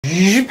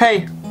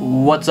Hey,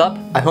 what's up?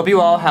 I hope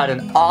you all had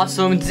an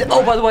awesome day.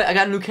 Oh, by the way, I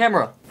got a new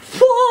camera.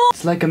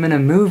 It's like I'm in a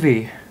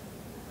movie.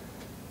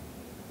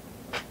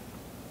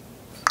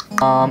 You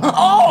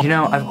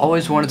know, I've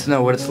always wanted to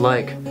know what it's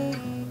like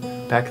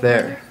back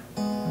there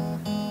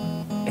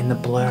in the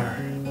blur.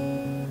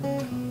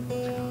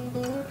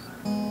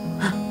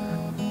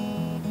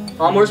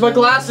 Mom, where's my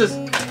glasses?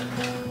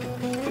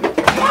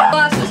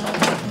 Glasses!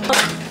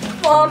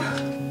 Mom!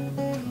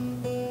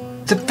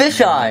 It's a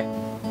fisheye!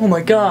 Oh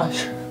my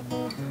gosh.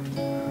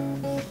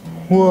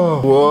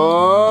 Whoa.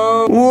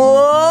 Whoa.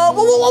 Whoa.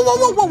 Whoa.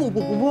 Whoa. Whoa. Whoa.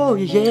 Whoa. Whoa.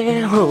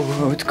 Yeah.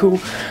 Whoa. It's cool.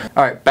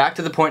 Alright, back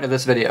to the point of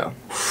this video.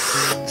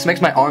 This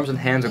makes my arms and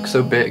hands look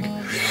so big.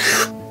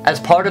 As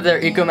part of their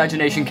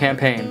Eco-Imagination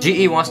campaign,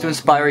 GE wants to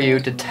inspire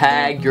you to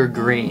tag your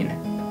green.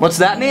 What's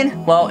that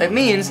mean? Well, it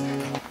means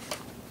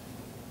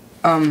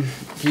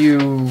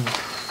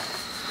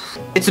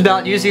it's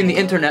about using the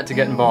internet to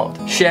get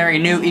involved,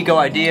 sharing new eco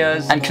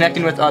ideas, and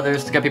connecting with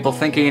others to get people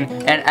thinking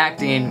and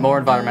acting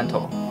more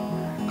environmentally.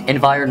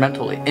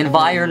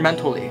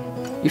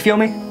 You feel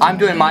me? I'm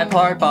doing my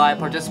part by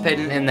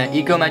participating in the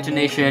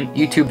Eco-Imagination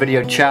YouTube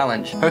video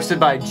challenge, hosted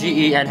by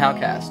GE and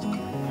Howcast.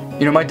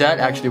 You know, my dad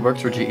actually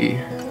works for GE.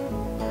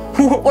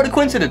 What a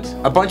coincidence!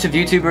 A bunch of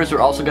YouTubers are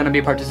also going to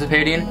be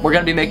participating. We're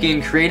going to be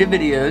making creative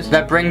videos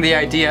that bring the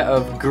idea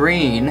of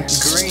green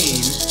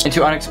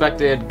into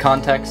unexpected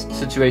contexts,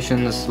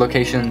 situations,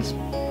 locations,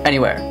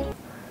 anywhere.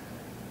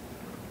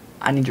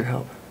 I need your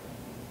help.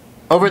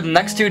 Over the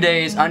next 2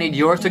 days, I need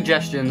your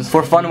suggestions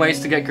for fun ways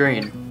to get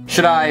green.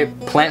 Should I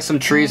plant some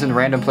trees in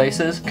random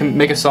places? Can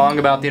make a song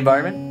about the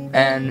environment?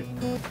 And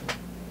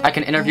I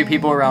can interview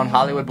people around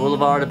Hollywood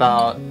Boulevard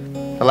about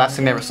the last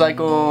thing they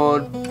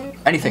recycled.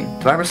 Anything.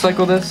 Do I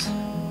recycle this?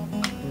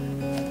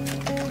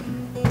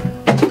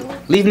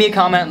 Leave me a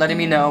comment letting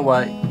me know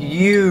what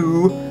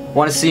you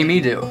want to see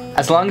me do.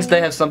 As long as they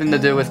have something to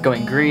do with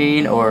going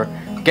green or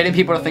getting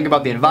people to think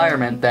about the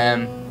environment,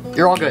 then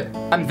you're all good.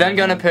 I'm then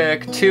gonna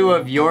pick 2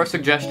 of your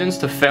suggestions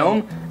to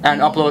film and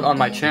upload on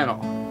my channel.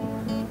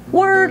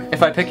 Word!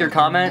 If I pick your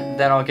comment,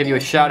 then I'll give you a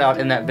shout out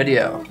in that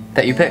video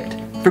that you picked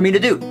for me to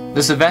do.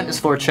 This event is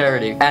for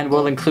charity and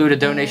will include a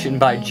donation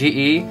by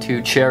GE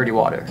to Charity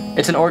Water.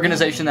 It's an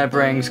organization that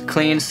brings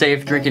clean,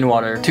 safe drinking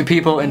water to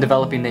people in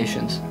developing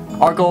nations.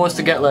 Our goal is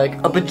to get like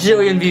a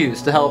bajillion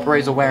views to help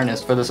raise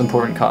awareness for this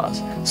important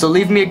cause. So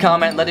leave me a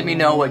comment letting me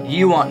know what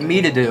you want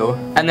me to do,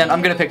 and then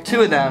I'm gonna pick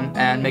 2 of them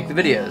and make the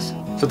videos.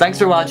 So thanks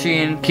for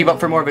watching, keep up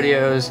for more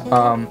videos,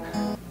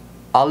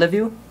 I'll live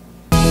you.